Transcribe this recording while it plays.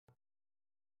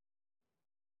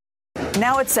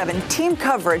Now at 7, team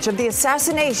coverage of the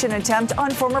assassination attempt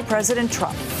on former President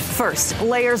Trump. First,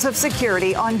 layers of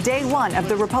security on day one of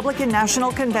the Republican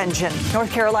National Convention.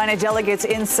 North Carolina delegates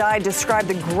inside describe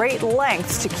the great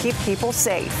lengths to keep people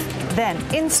safe. Then,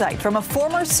 insight from a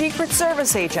former Secret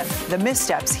Service agent. The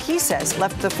missteps, he says,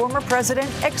 left the former president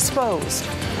exposed.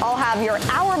 I'll have your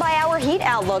hour-by-hour heat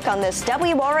outlook on this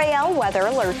WRAL Weather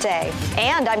Alert Day.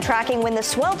 And I'm tracking when the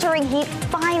sweltering heat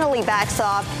finally backs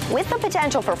off with the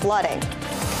potential for flooding.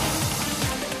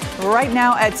 Right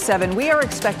now at 7, we are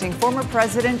expecting former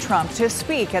President Trump to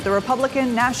speak at the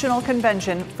Republican National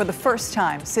Convention for the first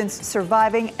time since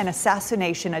surviving an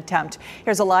assassination attempt.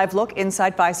 Here's a live look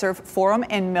inside Fiserv Forum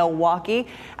in Milwaukee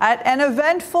at an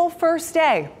eventful first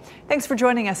day. Thanks for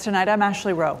joining us tonight. I'm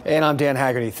Ashley Rowe. And I'm Dan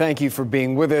Haggerty. Thank you for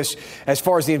being with us. As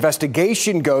far as the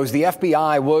investigation goes, the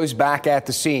FBI was back at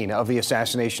the scene of the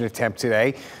assassination attempt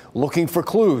today, looking for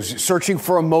clues, searching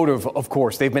for a motive, of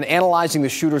course. They've been analyzing the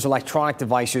shooter's electronic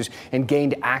devices and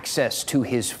gained access to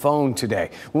his phone today.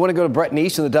 We want to go to Brett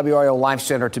Neese in the WRAL Live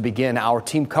Center to begin our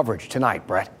team coverage tonight.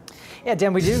 Brett. Yeah,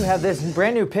 Dan, we do have this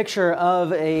brand new picture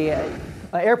of an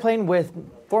airplane with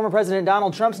former President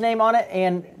Donald Trump's name on it,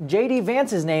 and J.D.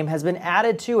 Vance's name has been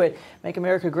added to it. Make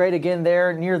America Great Again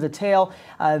there near the tail.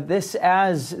 This,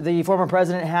 as the former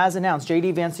president has announced,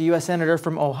 J.D. Vance, the U.S. Senator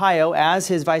from Ohio, as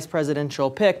his vice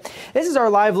presidential pick. This is our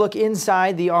live look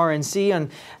inside the RNC, and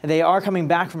they are coming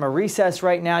back from a recess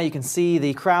right now. You can see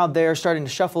the crowd there starting to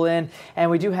shuffle in,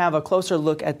 and we do have a closer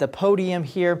look at the podium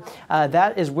here.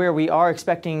 That is where we are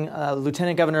expecting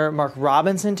Lieutenant Governor Mark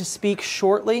Robinson to speak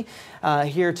shortly.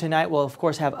 Here tonight, we'll, of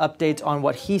course, have updates on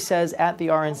what he says at the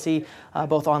RNC,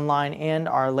 both online and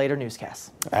our later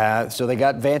newscasts. So they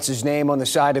got Vance's name on the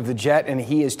side of the jet, and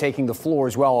he is taking the floor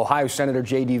as well. Ohio Senator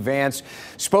J.D. Vance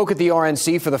spoke at the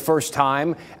RNC for the first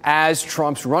time as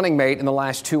Trump's running mate in the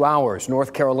last 2 hours.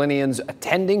 North Carolinians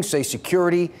attending say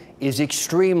security is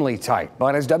extremely tight.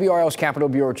 But as WRL's Capitol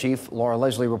Bureau Chief Laura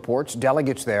Leslie reports,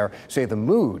 delegates there say the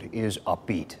mood is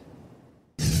upbeat.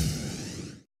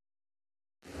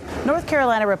 North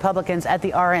Carolina Republicans at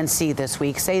the RNC this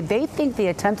week say they think the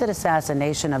attempted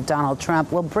assassination of Donald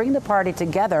Trump will bring the party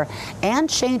together and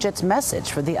change its message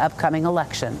for the upcoming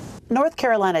election. North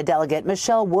Carolina delegate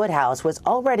Michelle Woodhouse was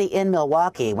already in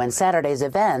Milwaukee when Saturday's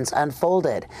events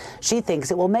unfolded. She thinks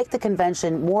it will make the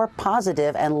convention more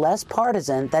positive and less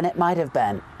partisan than it might have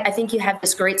been. I think you have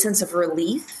this great sense of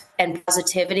relief and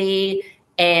positivity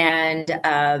and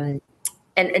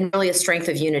really a strength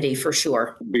of unity for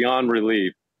sure. Beyond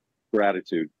relief,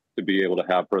 gratitude to be able to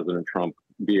have President Trump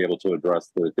be able to address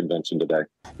the convention today.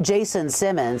 Jason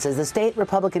Simmons is the state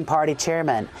Republican Party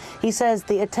chairman. He says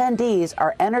the attendees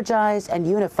are energized and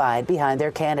unified behind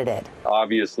their candidate.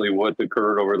 Obviously, what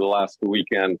occurred over the last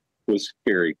weekend was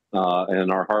scary,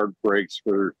 and our heart breaks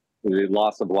for the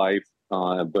loss of life.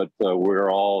 But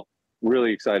we're all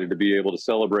really excited to be able to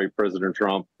celebrate President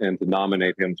Trump and to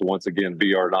nominate him to once again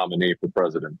be our nominee for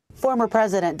president. Former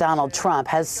President Donald Trump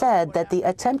has said that the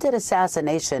attempted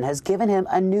assassination has given him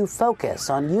a new focus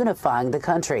on unifying the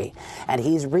country, and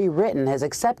he's rewritten his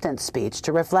acceptance speech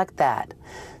to reflect that.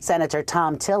 Senator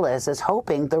Tom Tillis is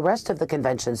hoping the rest of the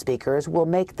convention speakers will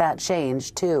make that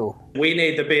change, too. We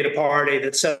need to be the party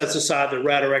that sets aside the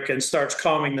rhetoric and starts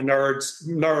calming the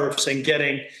nerves and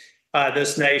getting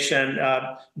this nation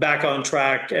back on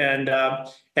track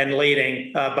and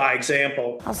leading by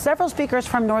example. Well, several speakers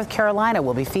from North Carolina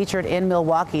will be featured in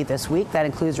Milwaukee this week. That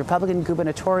includes Republican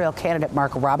gubernatorial candidate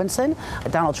Mark Robinson,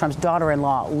 Donald Trump's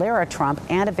daughter-in-law Lara Trump,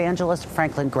 and evangelist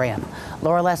Franklin Graham.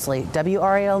 Laura Leslie,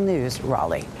 WRAL News,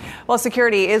 Raleigh. Well,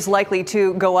 security is likely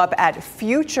to go up at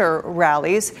future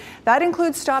rallies. That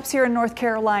includes stops here in North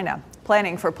Carolina.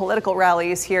 Planning for political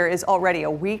rallies here is already a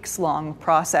weeks-long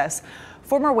process.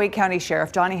 Former Wake County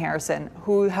Sheriff Donnie Harrison,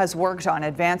 who has worked on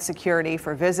advanced security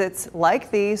for visits like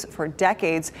these for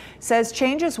decades, says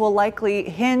changes will likely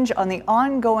hinge on the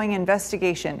ongoing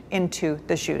investigation into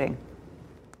the shooting.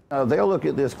 They'll look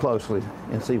at this closely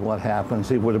and see what happened,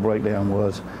 see where the breakdown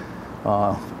was,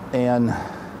 and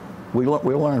we'll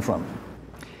learn from it.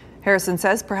 Harrison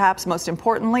says perhaps most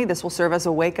importantly, this will serve as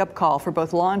a wake-up call for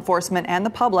both law enforcement and the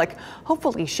public,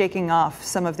 hopefully shaking off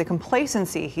some of the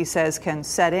complacency he says can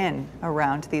set in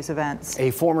around these events. A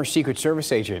former Secret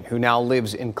Service agent who now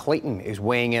lives in Clayton is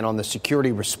weighing in on the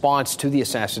security response to the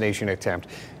assassination attempt.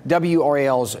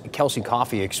 WRAL's Kelsey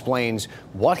Coffey explains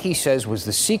what he says was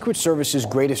the Secret Service's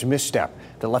greatest misstep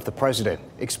that left the president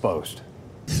exposed.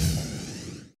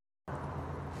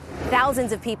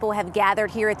 Thousands of people have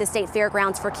gathered here at the state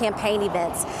fairgrounds for campaign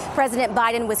events. President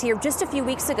Biden was here just a few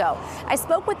weeks ago. I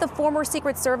spoke with the former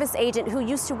Secret Service agent who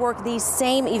used to work these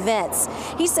same events.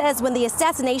 He says when the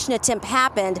assassination attempt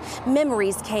happened,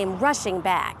 memories came rushing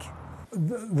back.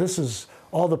 This is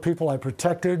all the people I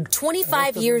protected.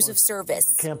 25 years of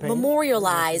service,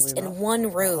 memorialized in one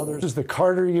room. This is the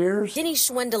Carter years. Denny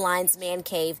Schwindeline's man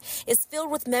cave is filled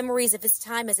with memories of his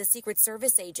time as a Secret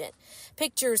Service agent.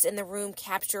 Pictures in the room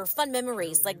capture fun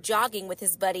memories like jogging with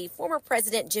his buddy, former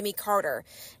President Jimmy Carter,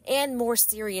 and more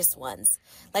serious ones,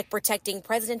 like protecting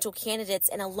presidential candidates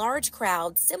in a large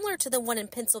crowd similar to the one in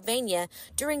Pennsylvania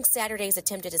during Saturday's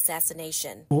attempted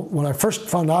assassination. When I first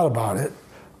found out about it,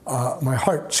 my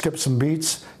heart skipped some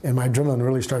beats and my adrenaline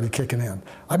really started kicking in.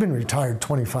 I've been retired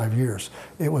 25 years.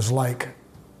 It was like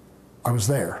I was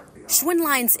there.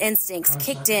 Schwindeline's instincts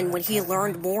kicked in when he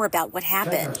learned more about what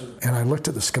happened. And I looked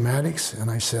at the schematics and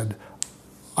I said,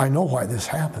 I know why this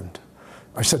happened.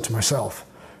 I said to myself,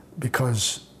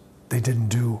 because they didn't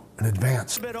do an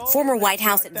advance. Former White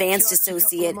House advanced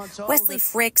associate Wesley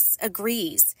Fricks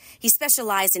agrees. He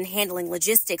specialized in handling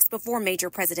logistics before major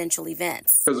presidential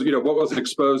events. Because, what wasn't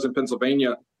exposed in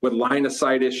Pennsylvania with line of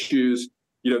sight issues,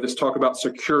 this talk about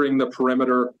securing the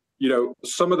perimeter,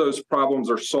 some of those problems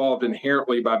are solved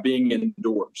inherently by being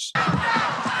indoors.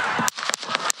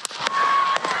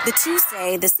 The two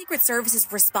say the Secret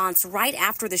Service's response right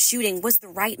after the shooting was the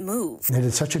right move. They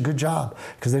did such a good job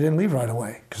because they didn't leave right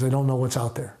away because they don't know what's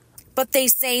out there. But they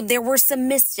say there were some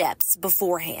missteps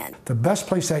beforehand. The best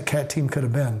place that CAT team could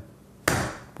have been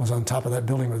was on top of that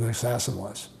building where the assassin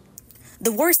was.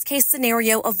 The worst case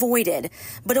scenario avoided,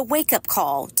 but a wake-up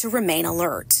call to remain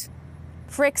alert.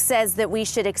 Frick says that we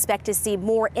should expect to see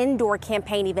more indoor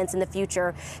campaign events in the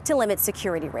future to limit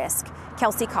security risk.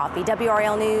 Kelsey Coffey,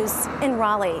 WRAL News in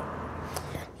Raleigh.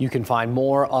 You can find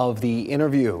more of the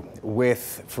interview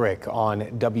with Frick on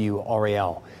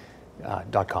WRAL.com.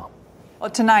 Well,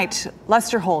 tonight,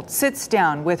 Lester Holt sits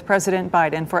down with President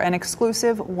Biden for an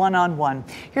exclusive one-on-one.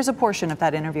 Here's a portion of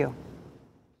that interview.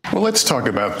 Well, let's talk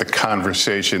about the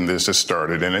conversation this has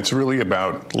started, and it's really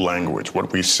about language,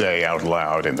 what we say out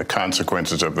loud and the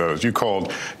consequences of those. You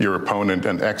called your opponent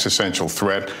an existential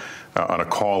threat. On a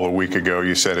call a week ago,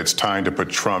 you said it's time to put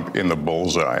Trump in the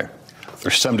bullseye.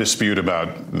 There's some dispute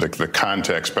about the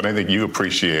context, but I think you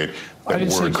appreciate that. I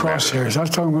didn't say crosshairs. I was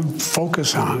talking about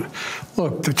focus on.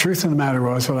 Look, the truth of the matter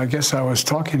was, what I guess I was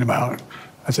talking about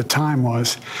at the time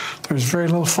was there was very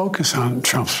little focus on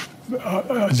Trump's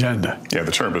agenda. Yeah,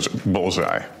 the term was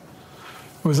bullseye.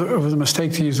 It was a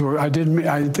mistake to use the word. I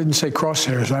didn't say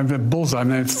crosshairs. I meant bullseye. I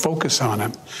meant focus on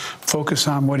him. Focus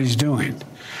on what he's doing.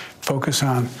 Focus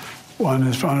on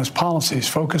his policies.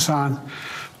 Focus on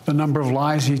the number of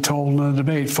lies he told in the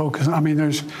debate. Focus. I mean,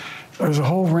 there's a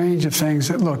whole range of things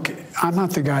that, look, I'm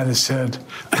not the guy that said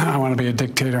I want to be a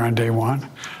dictator on day one.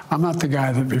 I'm not the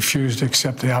guy that refused to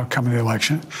accept the outcome of the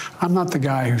election. I'm not the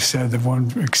guy who said that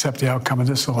won't accept the outcome of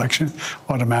this election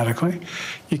automatically.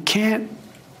 You can't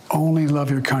only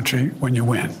love your country when you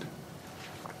win.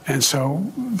 And so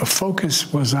the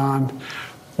focus was on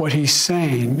what he's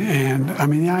saying and, I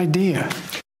mean, the idea.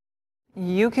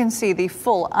 You can see the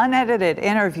full unedited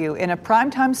interview in a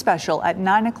primetime special at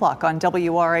 9 o'clock on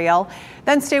WRAL.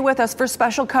 Then stay with us for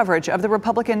special coverage of the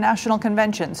Republican National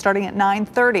Convention starting at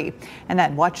 9:30. And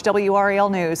then watch WRAL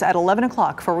News at 11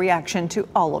 o'clock for reaction to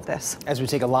all of this. As we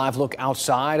take a live look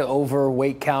outside over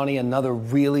Wake County, another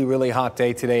really, really hot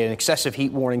day today. An excessive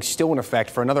heat warning still in effect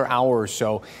for another hour or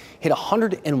so. Hit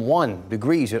 101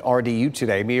 degrees at RDU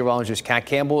today. Meteorologist Kat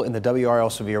Campbell in the WRAL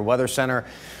Severe Weather Center.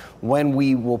 When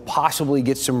we will possibly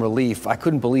get some relief. I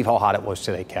couldn't believe how hot it was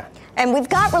today, Kat. And we've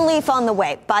got relief on the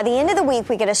way. By the end of the week,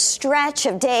 we get a stretch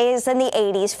of days in the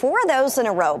 80s, 4 of those in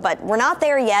a row, but we're not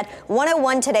there yet.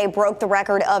 101 today broke the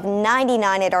record of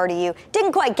 99 at RDU.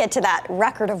 Didn't quite get to that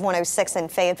record of 106 in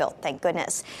Fayetteville, thank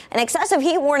goodness. An excessive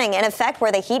heat warning in effect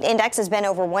where the heat index has been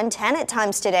over 110 at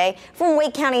times today from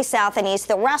Wake County south and east.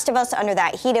 The rest of us under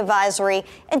that heat advisory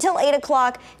until 8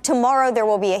 o'clock. Tomorrow, there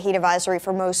will be a heat advisory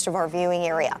for most of our viewing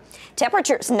area.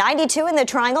 Temperatures 92 in the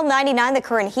Triangle, 99 the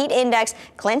current heat index.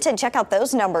 Clinton, check out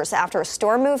those numbers after a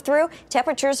storm moved through.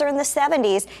 Temperatures are in the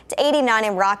 70s to 89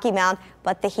 in Rocky Mount,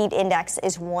 but the heat index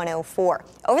is 104.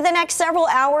 Over the next several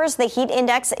hours, the heat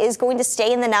index is going to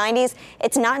stay in the 90s.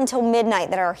 It's not until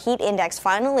midnight that our heat index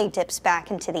finally dips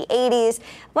back into the 80s.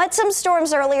 But some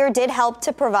storms earlier did help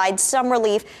to provide some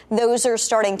relief. Those are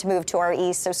starting to move to our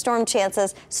east, so storm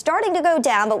chances starting to go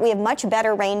down, but we have much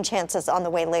better rain chances on the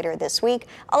way later this week.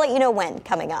 A let you know when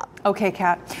coming up. Okay,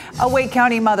 Kat. A Wake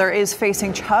County mother is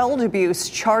facing child abuse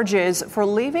charges for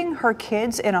leaving her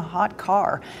kids in a hot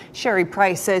car. Sherry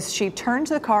Price says she turned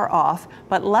the car off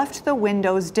but left the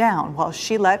windows down while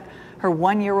she let her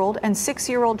 1-year-old and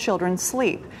 6-year-old children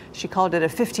sleep. She called it a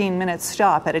 15-minute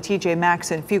stop at a TJ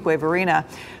Maxx in Fuquay Varina.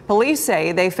 Police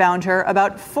say they found her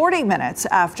about 40 minutes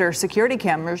after security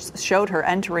cameras showed her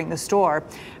entering the store.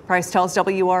 Price tells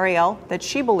WRAL that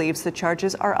she believes the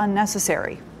charges are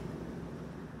unnecessary.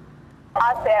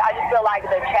 I just feel like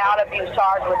the child abuse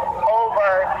charge was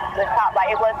over the top. Like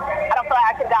I don't feel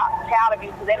like I conduct child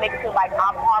abuse because they make it seem like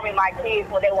I'm harming my kids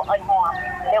when they were unharmed.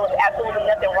 There was absolutely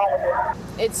nothing wrong with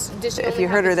it. If you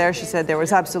heard her there, she said there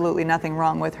was absolutely nothing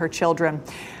wrong with her children.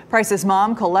 Price's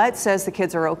mom, Colette, says the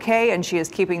kids are okay and she is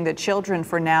keeping the children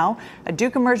for now. A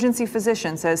Duke emergency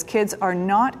physician says kids are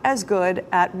not as good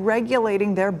at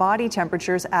regulating their body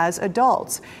temperatures as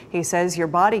adults. He says your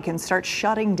body can start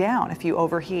shutting down if you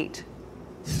overheat.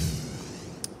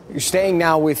 You're staying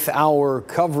now with our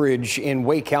coverage in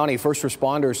Wake County. First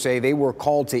responders say they were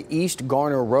called to East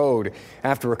Garner Road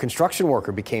after a construction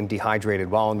worker became dehydrated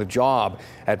while on the job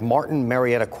at Martin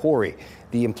Marietta Quarry.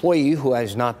 The employee, who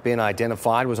has not been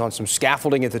identified, was on some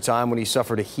scaffolding at the time when he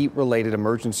suffered a heat-related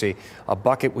emergency. A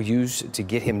bucket was used to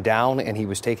get him down, and he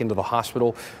was taken to the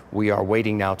hospital. We are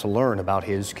waiting now to learn about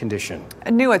his condition.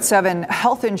 New at 7,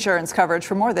 health insurance coverage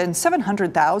for more than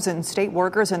 700,000 state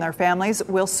workers and their families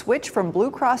will switch from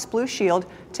Blue Cross Blue Shield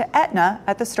to Aetna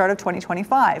at the start of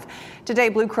 2025. Today,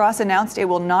 Blue Cross announced it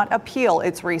will not appeal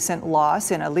its recent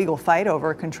loss in a legal fight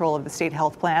over control of the state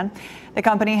health plan. The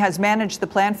company has managed the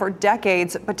plan for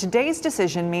decades, but today's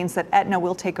decision means that Aetna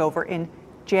will take over in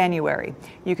January.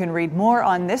 You can read more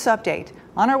on this update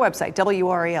on our website,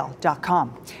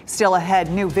 WRAL.com. Still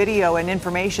ahead, new video and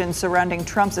information surrounding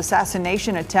Trump's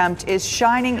assassination attempt is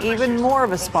shining even more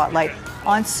of a spotlight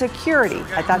on security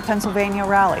at that Pennsylvania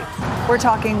rally. We're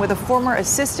talking with a former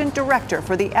assistant director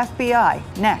for the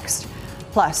FBI next.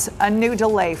 Plus, a new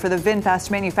delay for the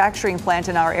VinFast manufacturing plant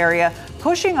in our area,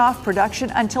 pushing off production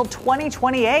until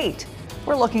 2028.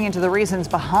 We're looking into the reasons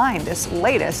behind this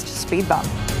latest speed bump.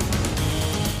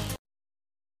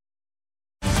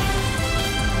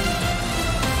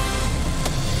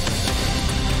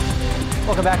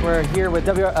 Welcome back. We're here with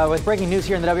breaking news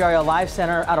here in the WRAL Live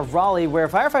Center out of Raleigh, where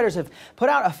firefighters have put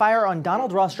out a fire on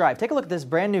Donald Ross Drive. Take a look at this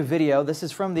brand new video. This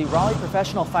is from the Raleigh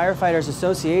Professional Firefighters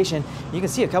Association. You can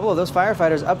see a couple of those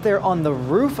firefighters up there on the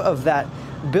roof of that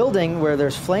building where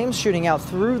there's flames shooting out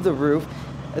through the roof.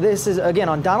 This is, again,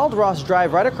 on Donald Ross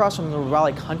Drive, right across from the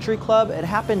Raleigh Country Club. It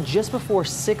happened just before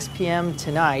 6 p.m.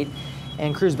 tonight,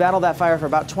 and crews battled that fire for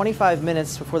about 25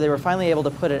 minutes before they were finally able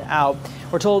to put it out.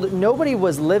 We're told nobody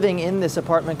was living in this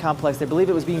apartment complex. They believe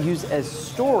it was being used as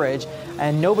storage,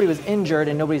 and nobody was injured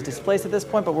and nobody's displaced at this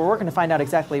point, but we're working to find out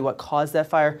exactly what caused that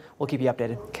fire. We'll keep you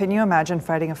updated. Can you imagine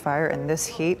fighting a fire in this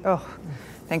heat? Oh,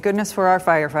 thank goodness for our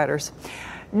firefighters.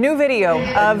 New video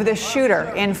of the shooter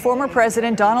in former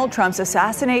President Donald Trump's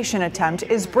assassination attempt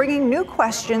is bringing new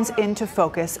questions into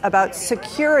focus about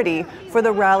security for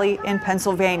the rally in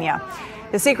Pennsylvania.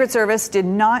 The Secret Service did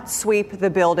not sweep the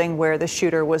building where the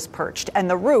shooter was perched, and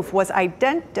the roof was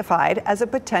identified as a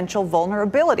potential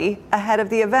vulnerability ahead of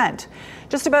the event.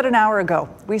 Just about an hour ago,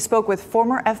 we spoke with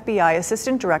former FBI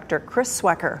Assistant Director Chris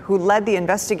Swecker, who led the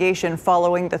investigation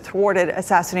following the thwarted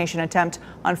assassination attempt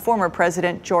on former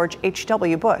President George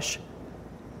H.W. Bush.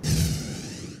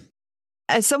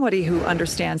 As somebody who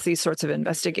understands these sorts of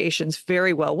investigations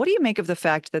very well, what do you make of the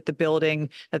fact that the building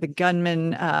that the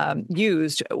gunman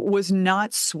used was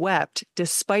not swept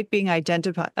despite being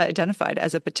identified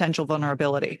as a potential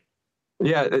vulnerability?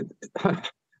 Yeah,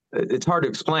 it's hard to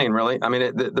explain, really. I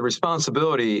mean, the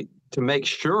responsibility to make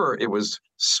sure it was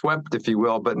swept, if you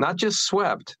will, but not just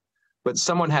swept, but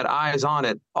someone had eyes on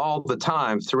it all the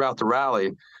time throughout the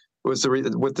rally, was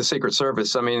with the Secret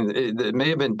Service. I mean, it may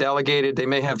have been delegated. They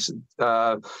may have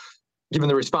given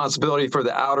the responsibility for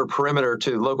the outer perimeter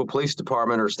to local police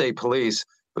department or state police,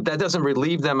 but that doesn't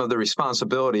relieve them of the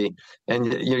responsibility.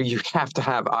 And you have to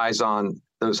have eyes on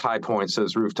those high points,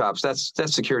 those rooftops. That's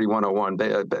security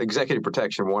 101, executive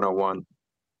protection 101.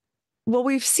 Well,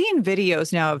 we've seen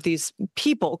videos now of these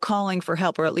people calling for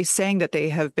help, or at least saying that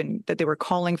they were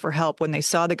calling for help when they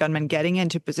saw the gunman getting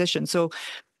into position. So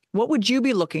what would you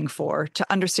be looking for to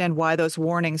understand why those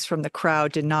warnings from the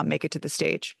crowd did not make it to the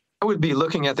stage? I would be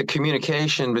looking at the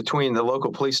communication between the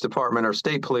local police department or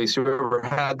state police, whoever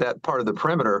had that part of the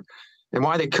perimeter, and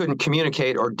why they couldn't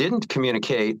communicate or didn't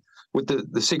communicate with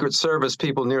the Secret Service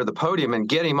people near the podium and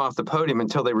get him off the podium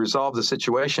until they resolve the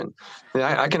situation.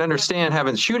 I can understand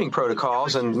having shooting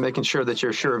protocols and making sure that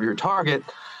you're sure of your target,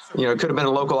 It could have been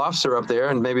a local officer up there,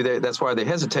 and maybe that's why they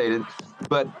hesitated.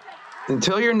 But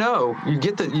until you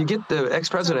get the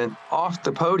ex-president off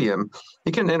the podium,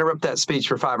 he can interrupt that speech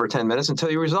for 5 or 10 minutes until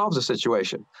he resolves the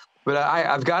situation. But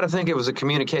I've got to think it was a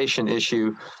communication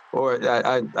issue, or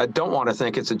I don't want to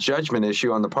think it's a judgment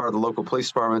issue on the part of the local police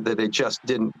department that they just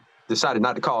decided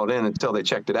not to call it in until they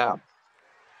checked it out.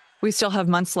 We still have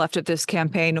months left of this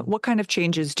campaign. What kind of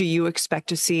changes do you expect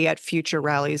to see at future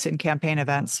rallies and campaign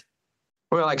events?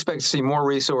 Well, I expect to see more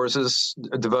resources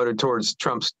devoted towards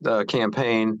Trump's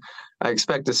campaign. I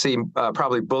expect to see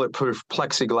probably bulletproof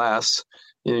plexiglass.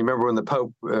 You remember when the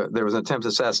Pope, there was an attempted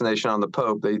assassination on the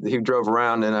Pope. He drove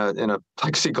around in a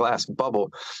plexiglass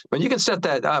bubble. But you can set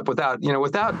that up without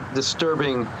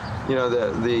disturbing,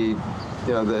 the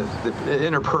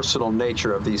interpersonal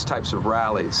nature of these types of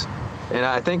rallies. And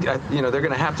I think, they're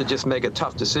going to have to just make a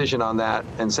tough decision on that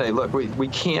and say, look, we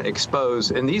can't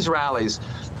expose in these rallies.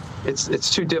 It's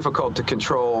too difficult to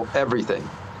control everything.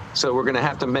 So we're going to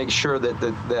have to make sure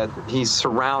that he's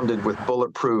surrounded with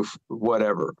bulletproof,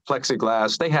 whatever,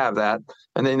 plexiglass. They have that,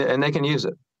 and they can use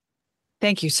it.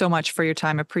 Thank you so much for your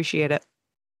time. Appreciate it.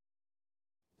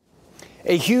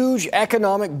 A huge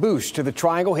economic boost to the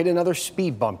Triangle hit another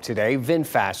speed bump today.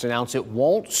 VinFast announced it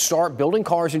won't start building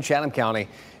cars in Chatham County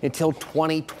until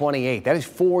 2028. That is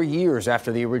 4 years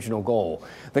after the original goal.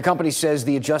 The company says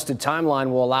the adjusted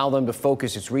timeline will allow them to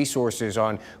focus its resources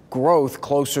on growth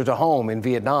closer to home in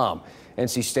Vietnam.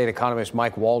 NC State economist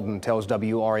Mike Walden tells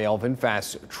WRAL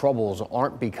VinFast's troubles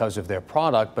aren't because of their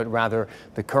product, but rather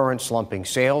the current slumping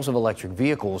sales of electric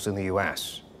vehicles in the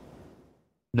U.S.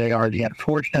 They are the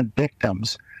unfortunate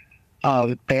victims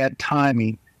of bad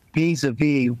timing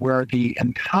vis-a-vis where the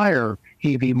entire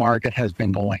EV market has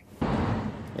been going.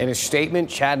 In a statement,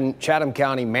 Chatham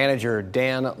County Manager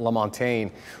Dan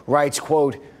LaMontagne writes,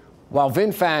 quote, while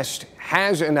VinFast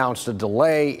has announced a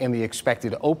delay in the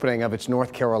expected opening of its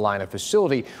North Carolina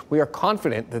facility, we are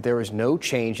confident that there is no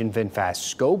change in VinFast's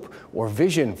scope or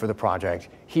vision for the project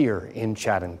here in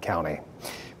Chatham County.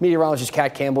 Meteorologist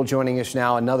Kat Campbell joining us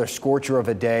now. Another scorcher of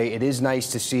a day. It is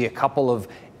nice to see a couple of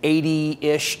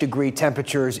 80-ish degree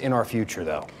temperatures in our future,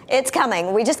 though. It's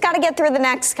coming. We just got to get through the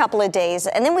next couple of days,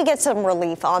 and then we get some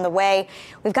relief on the way.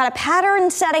 We've got a pattern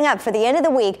setting up for the end of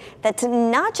the week that's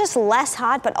not just less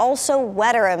hot, but also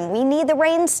wetter, and we need the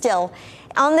rain still.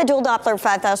 On the dual Doppler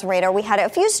 5000 radar, we had a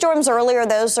few storms earlier.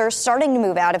 Those are starting to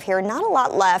move out of here. Not a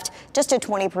lot left, just a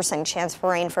 20% chance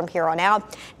for rain from here on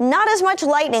out. Not as much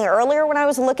lightning earlier when I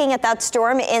was looking at that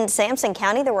storm in Sampson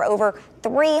County. There were over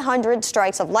 300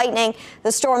 strikes of lightning.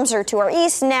 The storms are to our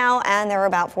east now, and there are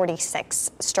about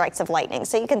 46 strikes of lightning.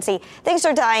 So you can see things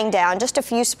are dying down. Just a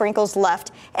few sprinkles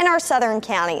left in our southern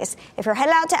counties. If you're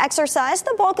headed out to exercise,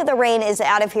 the bulk of the rain is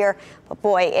out of here. But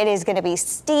boy, it is going to be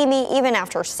steamy even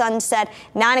after sunset.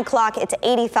 9 o'clock, it's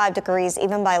 85 degrees.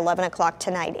 Even by 11 o'clock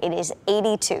tonight, it is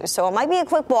 82. So it might be a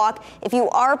quick walk. If you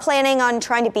are planning on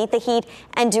trying to beat the heat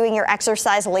and doing your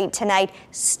exercise late tonight,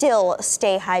 still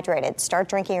stay hydrated. Start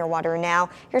drinking your water now.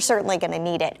 You're certainly going to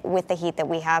need it with the heat that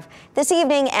we have this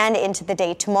evening and into the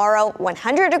day tomorrow.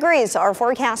 100 degrees our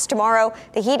forecast tomorrow.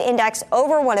 The heat index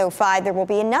over 105. There will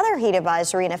be another heat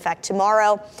advisory in effect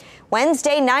tomorrow.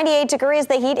 Wednesday, 98 degrees.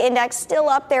 The heat index still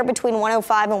up there between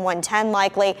 105 and 110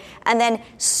 likely. And then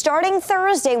starting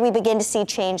Thursday, we begin to see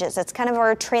changes. It's kind of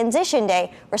our transition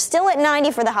day. We're still at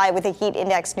 90 for the high with the heat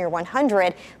index near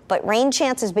 100, but rain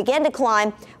chances begin to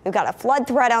climb. We've got a flood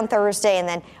threat on Thursday, and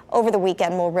then over the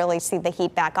weekend, we'll really see the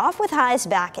heat back off with highs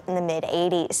back in the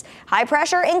mid-80s. High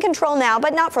pressure in control now,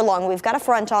 but not for long. We've got a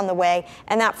front on the way,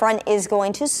 and that front is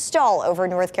going to stall over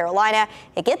North Carolina.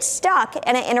 It gets stuck,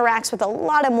 and it interacts with a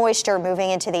lot of moisture moving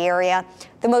into the area.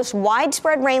 The most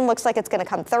widespread rain looks like it's going to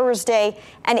come Thursday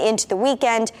and into the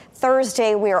weekend.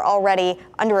 Thursday, we are already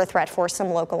under a threat for some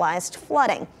localized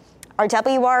flooding. Our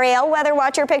WRAL Weather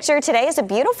Watcher picture today is a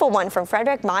beautiful one from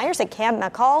Frederick Myers at Camp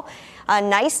McCall. A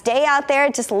nice day out there.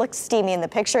 It just looks steamy in the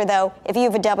picture, though. If you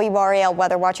have a WRAL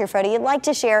Weather Watcher photo you'd like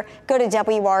to share, go to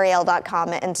WRAL.com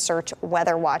and search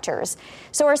Weather Watchers.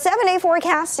 So our 7-day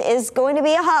forecast is going to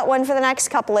be a hot one for the next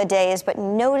couple of days, but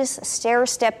notice a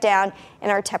stair-step down in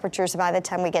our temperatures by the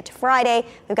time we get to Friday.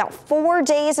 We've got 4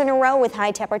 days in a row with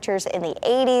high temperatures in the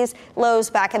 80s, lows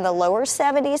back in the lower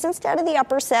 70s instead of the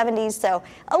upper 70s, so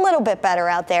a little bit better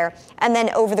out there. And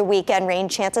then over the weekend, rain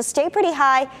chances stay pretty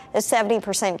high. A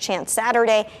 70% chance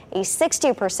Saturday, a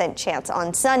 60% chance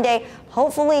on Sunday.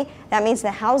 Hopefully, that means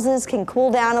the houses can cool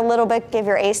down a little bit, give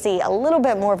your AC a little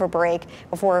bit more of a break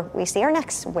before we see our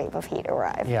next wave of heat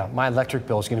arrive. Yeah, my electric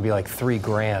bill is going to be like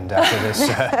 $3,000 after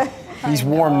this. These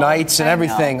warm nights and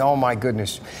everything. Oh, my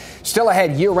goodness. Still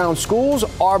ahead, year-round schools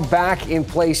are back in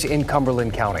place in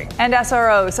Cumberland County. And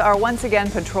SROs are once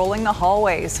again patrolling the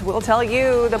hallways. We'll tell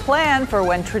you the plan for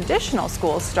when traditional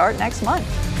schools start next month.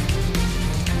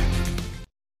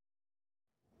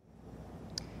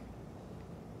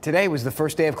 Today was the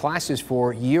first day of classes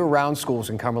for year-round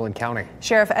schools in Cumberland County.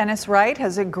 Sheriff Ennis Wright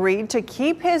has agreed to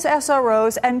keep his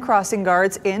SROs and crossing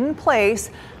guards in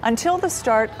place until the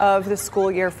start of the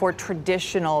school year for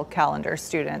traditional calendar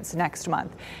students next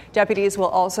month. Deputies will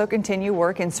also continue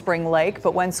work in Spring Lake,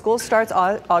 but when school starts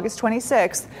August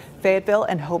 26th, Fayetteville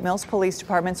and Hope Mills Police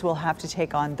Departments will have to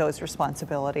take on those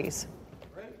responsibilities.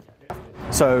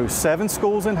 So 7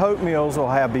 schools in Hope Mills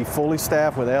will be fully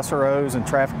staffed with SROs and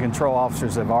traffic control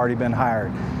officers that have already been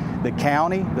hired. The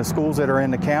county, the schools that are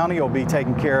in the county will be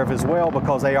taken care of as well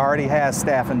because they already have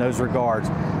staff in those regards.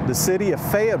 The city of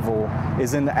Fayetteville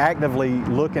is actively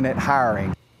looking at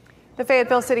hiring. The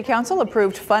Fayetteville City Council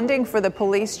approved funding for the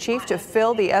police chief to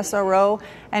fill the SRO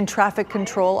and traffic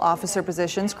control officer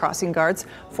positions, crossing guards,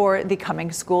 for the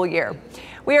coming school year.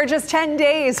 We are just 10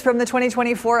 days from the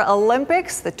 2024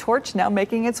 Olympics. The torch now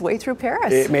making its way through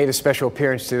Paris. It made a special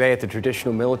appearance today at the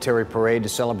traditional military parade to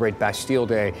celebrate Bastille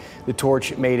Day. The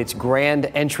torch made its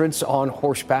grand entrance on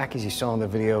horseback, as you saw in the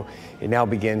video. It now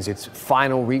begins its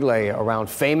final relay around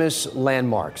famous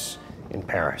landmarks in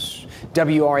Paris.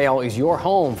 WRAL is your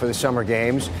home for the Summer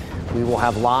Games. We will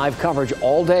have live coverage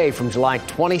all day from July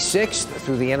 26th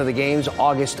through the end of the games,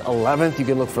 August 11th. You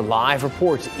can look for live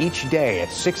reports each day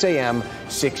at 6 a.m.,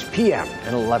 6 p.m.,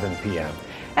 and 11 p.m.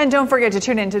 And don't forget to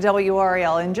tune in to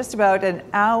WRAL in just about an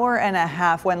hour and a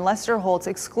half when Lester Holt's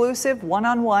exclusive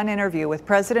one-on-one interview with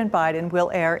President Biden will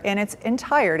air in its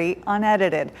entirety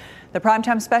unedited. The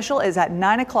primetime special is at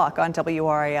 9 o'clock on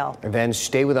WRAL. And then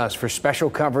stay with us for special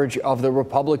coverage of the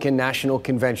Republican National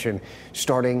Convention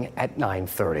starting at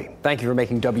 9:30. Thank you for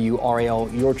making WRAL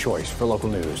your choice for local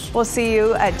news. We'll see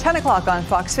you at 10 o'clock on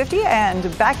Fox 50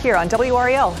 and back here on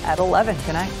WRAL at 11.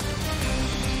 Good night.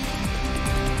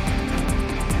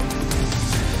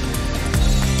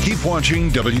 Keep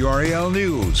watching WRAL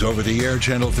News over the air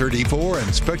Channel 34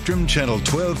 and Spectrum Channel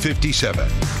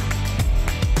 1257.